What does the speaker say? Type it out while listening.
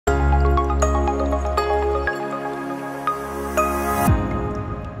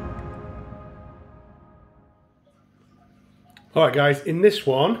Alright guys, in this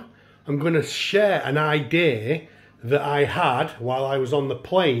one I'm going to share an idea that I had while I was on the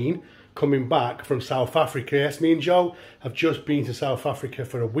plane coming back from South Africa. Yes, me and Joe have just been to South Africa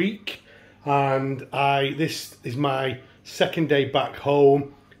for a week, and this is my second day back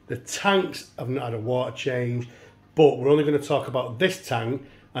home. The tanks have not had a water change, but we're only going to talk about this tank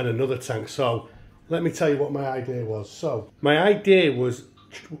and another tank. So let me tell you what my idea was. So my idea was,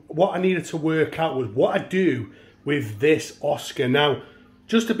 what I needed to work out was what I do with this Oscar. Now,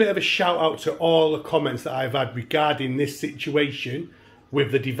 just a bit of a shout out to all the comments that I've had regarding this situation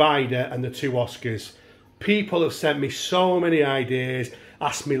with the divider and the two Oscars. People have sent me so many ideas,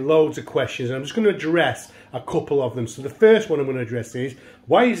 asked me loads of questions, and I'm just going to address a couple of them. So the first one I'm going to address is,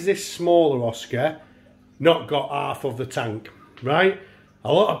 why is this smaller Oscar not got half of the tank, right?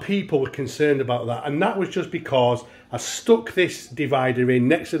 A lot of people were concerned about that, and that was just because I stuck this divider in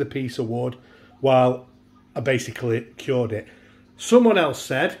next to the piece of wood while I basically cured it. Someone else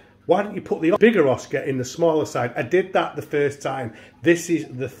said, why don't you put the bigger Oscar in the smaller side? I did that the first time. This is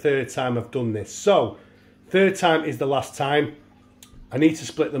the third time I've done this. So, third time is the last time. I need to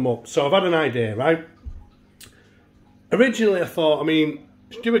split them up. So I've had an idea, right? Originally I thought, I mean,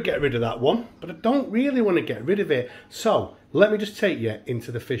 do I get rid of that one? But I don't really want to get rid of it. So, let me just take you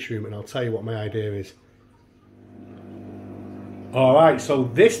into the fish room and I'll tell you what my idea is. Alright, so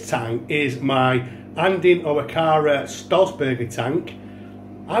this tank is my Andin Owakara Stolzberger tank.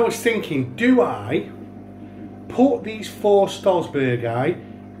 I was thinking, do I put these four Stolzbergi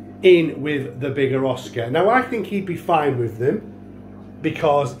in with the bigger Oscar? Now, I think he'd be fine with them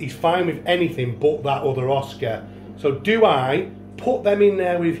because he's fine with anything but that other Oscar. So do I put them in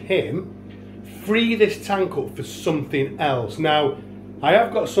there with him, free this tank up for something else? Now, I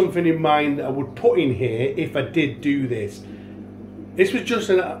have got something in mind that I would put in here if I did do this. This was just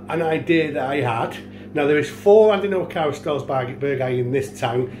an idea that I had. Now, there is 4 Andin Owakara Stolzbergi in this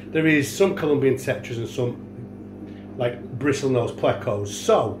tank. There is some Colombian Tetras and some like bristlenose plecos.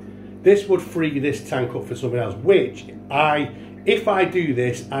 So this would free this tank up for something else, which if I do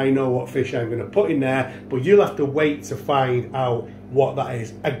this, I know what fish I'm going to put in there, but you'll have to wait to find out what that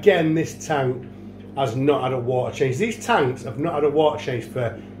is. Again, this tank has not had a water change. These tanks have not had a water change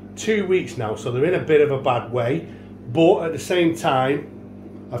for 2 weeks now, so they're in a bit of a bad way. But at the same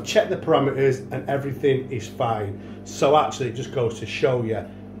time, I've checked the parameters and everything is fine. So actually it just goes to show you.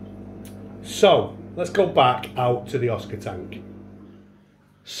 So let's go back out to the Oscar tank.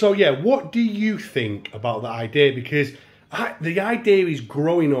 So yeah, what do you think about the idea? Because the idea is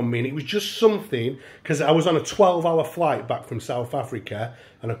growing on me, and it was just something, because I was on a 12-hour flight back from South Africa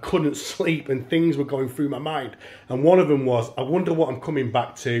and I couldn't sleep and things were going through my mind. And one of them was, I wonder what I'm coming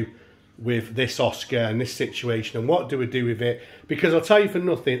back to with this Oscar and this situation, and what do I do with it? Because I'll tell you for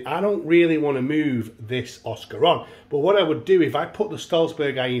nothing, I don't really want to move this Oscar on. But what I would do, if I put the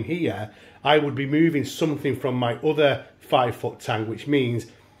Stolzbergi in here, I would be moving something from my other 5-foot tank, which means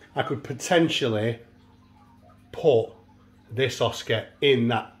I could potentially put this Oscar in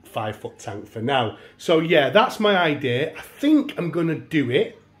that 5-foot tank for now. So yeah, that's my idea. I think I'm going to do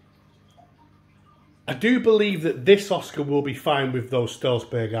it. I do believe that this Oscar will be fine with those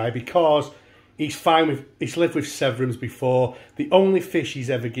Stolzbergi because he's lived with Severums before. The only fish he's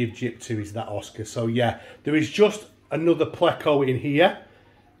ever give jip to is that Oscar. So yeah, there is just another pleco in here,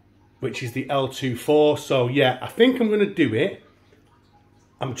 which is the L24. So yeah, I think I'm going to do it.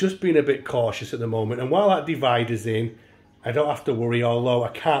 I'm just being a bit cautious at the moment. And while that divider's in, I don't have to worry, although I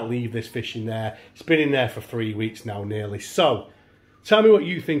can't leave this fish in there. It's been in there for 3 weeks now, nearly. So tell me what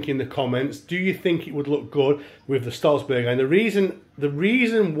you think in the comments. Do you think it would look good with the Stolzbergi? And the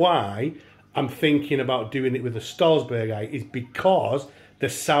reason why I'm thinking about doing it with the Stolzbergi is because the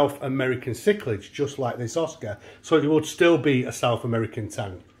South American cichlage, just like this Oscar. So it would still be a South American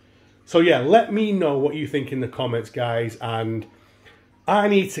tank. So yeah, let me know what you think in the comments, guys. And I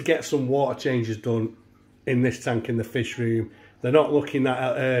need to get some water changes done in this tank in the fish room. They're not looking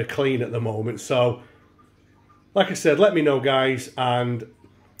that clean at the moment. So like I said, let me know, guys, and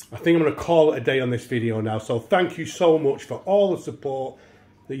I think I'm going to call it a day on this video now. So thank you so much for all the support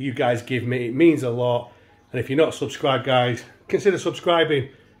that you guys give me. It means a lot. And if you're not subscribed, guys, consider subscribing.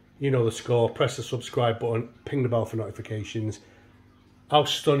 You know the score. Press the subscribe button. Ping the bell for notifications. How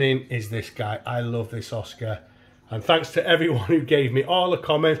stunning is this guy? I love this Oscar. And thanks to everyone who gave me all the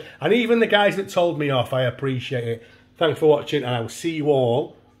comments, and even the guys that told me off. I appreciate it. Thanks for watching, and I will see you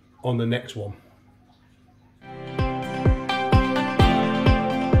all on the next one.